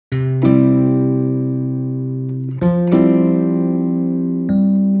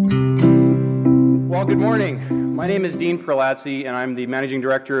Well, good morning. My name is Dean Prelazzi, and I'm the Managing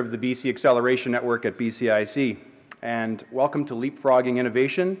Director of the BC Acceleration Network at BCIC. And welcome to Leapfrogging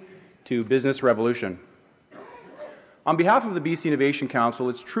Innovation to Business Revolution. On behalf of the BC Innovation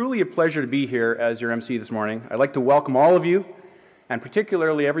Council, it's truly a pleasure to be here as your MC this morning. I'd like to welcome all of you, and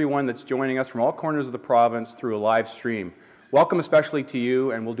particularly everyone that's joining us from all corners of the province through a live stream. Welcome especially to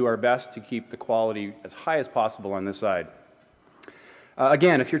you, and we'll do our best to keep the quality as high as possible on this side.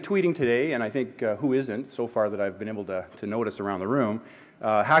 Again, if you're tweeting today, and I think who isn't so far that I've been able to notice around the room,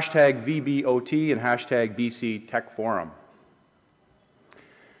 hashtag VBOT and hashtag BCTECH Forum.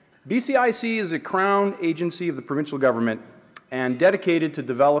 BCIC is a crown agency of the provincial government and dedicated to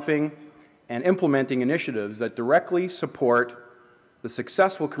developing and implementing initiatives that directly support the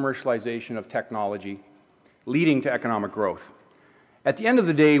successful commercialization of technology, leading to economic growth. At the end of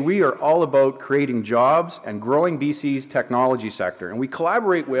the day, we are all about creating jobs and growing BC's technology sector, and we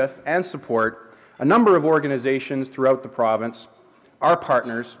collaborate with and support a number of organizations throughout the province, our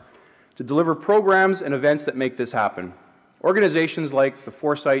partners, to deliver programs and events that make this happen. Organizations like the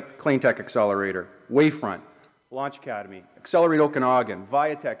Foresight Clean Tech Accelerator, Wavefront, Launch Academy, Accelerate Okanagan,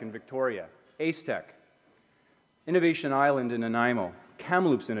 Viatech in Victoria, AceTech, Innovation Island in Nanaimo,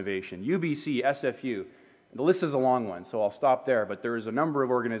 Kamloops Innovation, UBC, SFU. The list is a long one, so I'll stop there, but there is a number of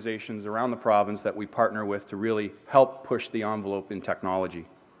organizations around the province that we partner with to really help push the envelope in technology.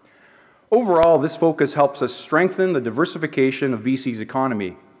 Overall, this focus helps us strengthen the diversification of BC's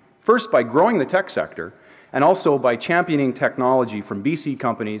economy, first by growing the tech sector, and also by championing technology from BC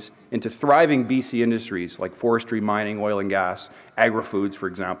companies into thriving BC industries like forestry, mining, oil and gas, agri-foods, for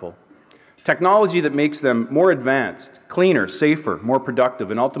example. Technology that makes them more advanced, cleaner, safer, more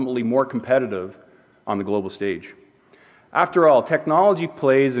productive, and ultimately more competitive on the global stage. After all, technology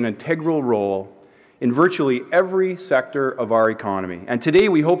plays an integral role in virtually every sector of our economy. And today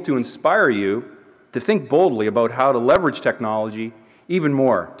we hope to inspire you to think boldly about how to leverage technology even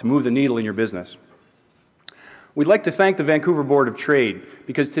more to move the needle in your business. We'd like to thank the Vancouver Board of Trade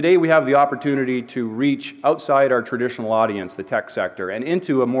because today we have the opportunity to reach outside our traditional audience, the tech sector, and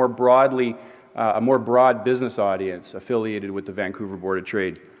into a more broad business audience affiliated with the Vancouver Board of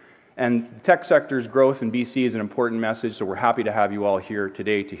Trade. And the tech sector's growth in BC is an important message, so we're happy to have you all here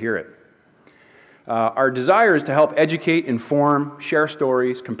today to hear it. Our desire is to help educate, inform, share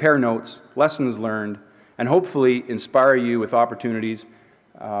stories, compare notes, lessons learned, and hopefully inspire you with opportunities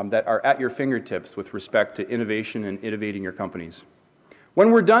that are at your fingertips with respect to innovation and innovating your companies. When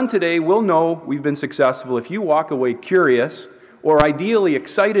we're done today, we'll know we've been successful if you walk away curious or ideally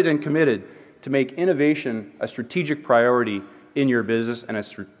excited and committed to make innovation a strategic priority in your business and a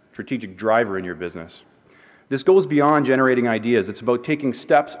strategic driver in your business. This goes beyond generating ideas. It's about taking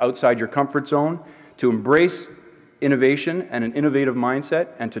steps outside your comfort zone to embrace innovation and an innovative mindset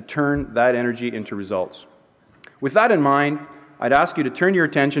and to turn that energy into results. With that in mind, I'd ask you to turn your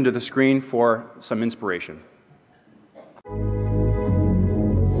attention to the screen for some inspiration.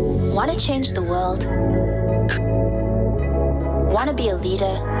 Want to change the world? Want to be a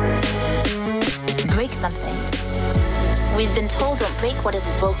leader? Break something. We've been told don't break what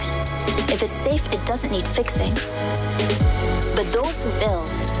isn't broken. If it's safe, it doesn't need fixing. But those who build,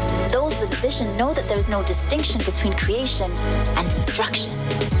 those with vision know that there's no distinction between creation and destruction.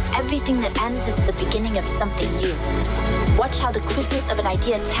 Everything that ends is the beginning of something new. Watch how the chrysalis of an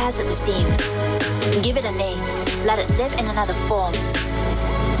idea tears at the seams. Give it a name. Let it live in another form.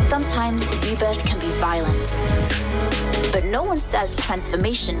 Sometimes rebirth can be violent. But no one says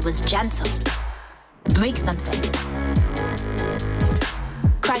transformation was gentle. Break something.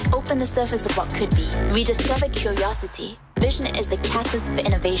 Crack open the surface of what could be. Rediscover curiosity. Vision is the catalyst for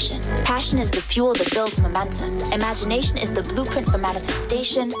innovation. Passion is the fuel that builds momentum. Imagination is the blueprint for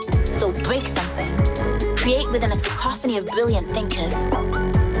manifestation. So break something. Create within a cacophony of brilliant thinkers.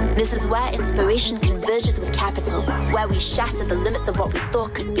 This is where inspiration converges with capital, where we shatter the limits of what we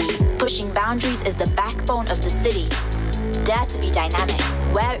thought could be. Pushing boundaries is the backbone of the city. Dare to be dynamic.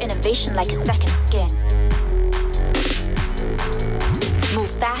 Wear innovation like a second skin. Move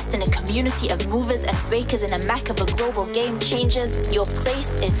fast in a community of movers and breakers in a mecca of a global game changers. Your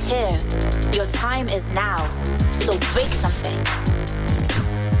place is here. Your time is now. So break something.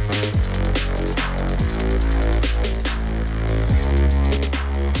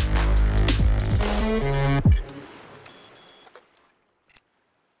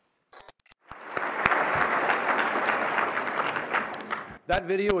 That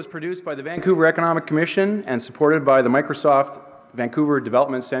video was produced by the Vancouver Economic Commission and supported by the Microsoft Vancouver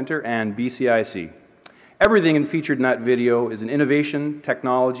Development Center and BCIC. Everything featured in that video is an innovation,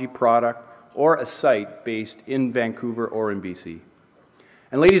 technology, product, or a site based in Vancouver or in BC.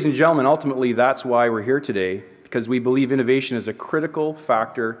 And ladies and gentlemen, ultimately that's why we're here today, because we believe innovation is a critical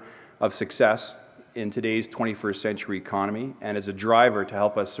factor of success in today's 21st century economy and is a driver to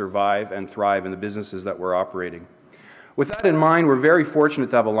help us survive and thrive in the businesses that we're operating. With that in mind, we're very fortunate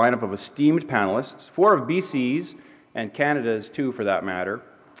to have a lineup of esteemed panelists, 4 of BC's and Canada's too for that matter,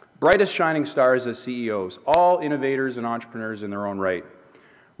 brightest shining stars as CEOs, all innovators and entrepreneurs in their own right.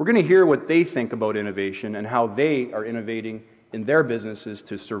 We're going to hear what they think about innovation and how they are innovating in their businesses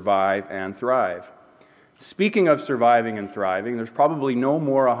to survive and thrive. Speaking of surviving and thriving, there's probably no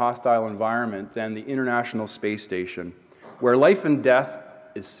more a hostile environment than the International Space Station, where life and death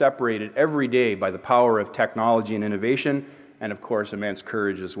is separated every day by the power of technology and innovation, and of course immense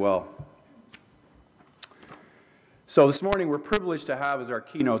courage as well. So this morning we're privileged to have as our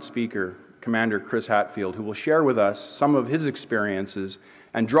keynote speaker Commander Chris Hadfield, who will share with us some of his experiences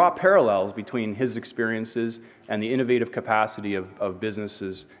and draw parallels between his experiences and the innovative capacity of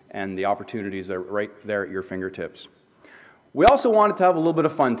businesses and the opportunities that are right there at your fingertips. We also wanted to have a little bit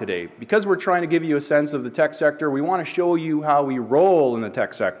of fun today. Because we're trying to give you a sense of the tech sector, we want to show you how we roll in the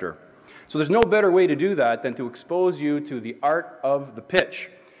tech sector. So there's no better way to do that than to expose you to the art of the pitch.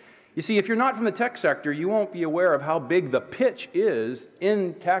 You see, if you're not from the tech sector, you won't be aware of how big the pitch is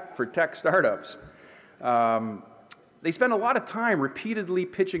in tech for tech startups. They spend a lot of time repeatedly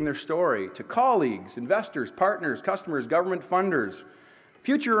pitching their story to colleagues, investors, partners, customers, government funders,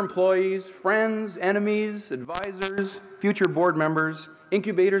 future employees, friends, enemies, advisors, future board members,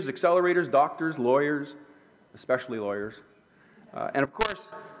 incubators, accelerators, doctors, lawyers, especially lawyers, and of course,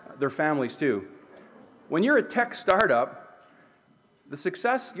 their families too. When you're a tech startup,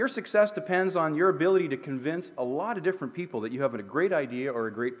 your success depends on your ability to convince a lot of different people that you have a great idea or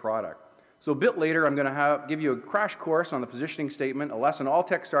a great product. So a bit later, I'm going to give you a crash course on the positioning statement, a lesson all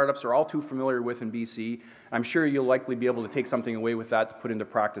tech startups are all too familiar with in BC. I'm sure you'll likely be able to take something away with that to put into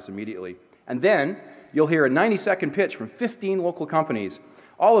practice immediately. And then you'll hear a 90-second pitch from 15 local companies,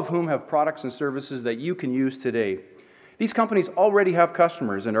 all of whom have products and services that you can use today. These companies already have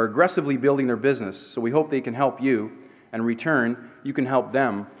customers and are aggressively building their business, so we hope they can help you, and in return, you can help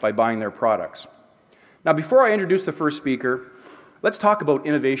them by buying their products. Now, before I introduce the first speaker, let's talk about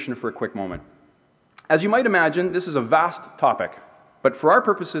innovation for a quick moment. As you might imagine, this is a vast topic, but for our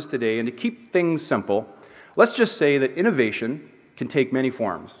purposes today, and to keep things simple, let's just say that innovation can take many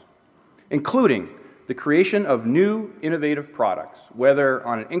forms, including the creation of new innovative products, whether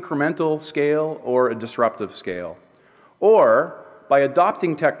on an incremental scale or a disruptive scale, or by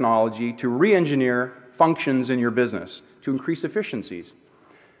adopting technology to re-engineer functions in your business to increase efficiencies,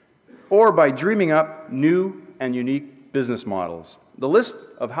 or by dreaming up new and unique business models. The list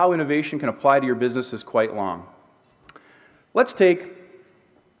of how innovation can apply to your business is quite long. Let's take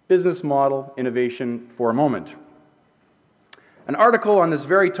business model innovation for a moment. An article on this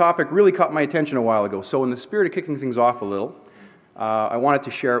very topic really caught my attention a while ago, so in the spirit of kicking things off a little, I wanted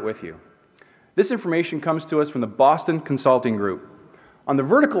to share it with you. This information comes to us from the Boston Consulting Group. On the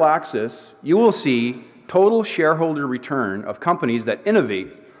vertical axis, you will see total shareholder return of companies that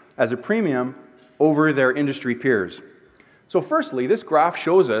innovate as a premium over their industry peers. So firstly, this graph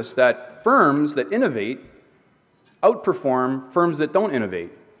shows us that firms that innovate outperform firms that don't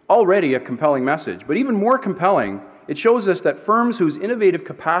innovate. Already a compelling message, but even more compelling, it shows us that firms whose innovative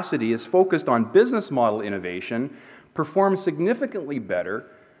capacity is focused on business model innovation perform significantly better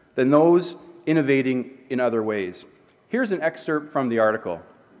than those innovating in other ways. Here's an excerpt from the article.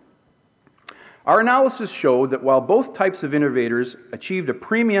 Our analysis showed that while both types of innovators achieved a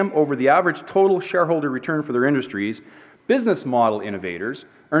premium over the average total shareholder return for their industries, business model innovators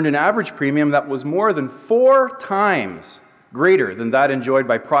earned an average premium that was more than 4 times greater than that enjoyed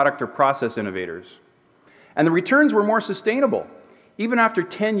by product or process innovators. And the returns were more sustainable. Even after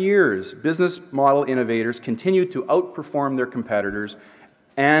 10 years, business model innovators continued to outperform their competitors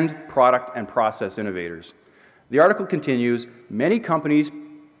and product and process innovators. The article continues, many companies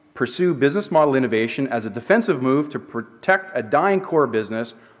pursue business model innovation as a defensive move to protect a dying core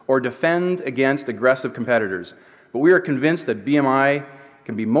business or defend against aggressive competitors. But we are convinced that BMI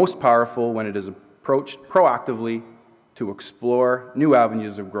can be most powerful when it is approached proactively to explore new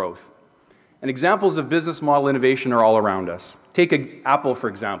avenues of growth. And examples of business model innovation are all around us. Take Apple, for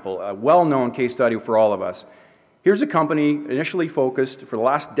example, a well-known case study for all of us. Here's a company initially focused for the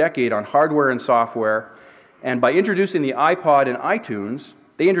last decade on hardware and software, and by introducing the iPod and iTunes,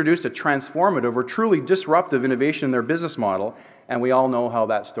 they introduced a transformative or truly disruptive innovation in their business model, and we all know how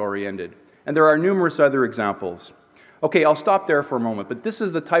that story ended. And there are numerous other examples. Okay, I'll stop there for a moment, but this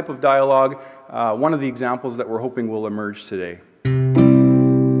is the type of dialogue, one of the examples that we're hoping will emerge today.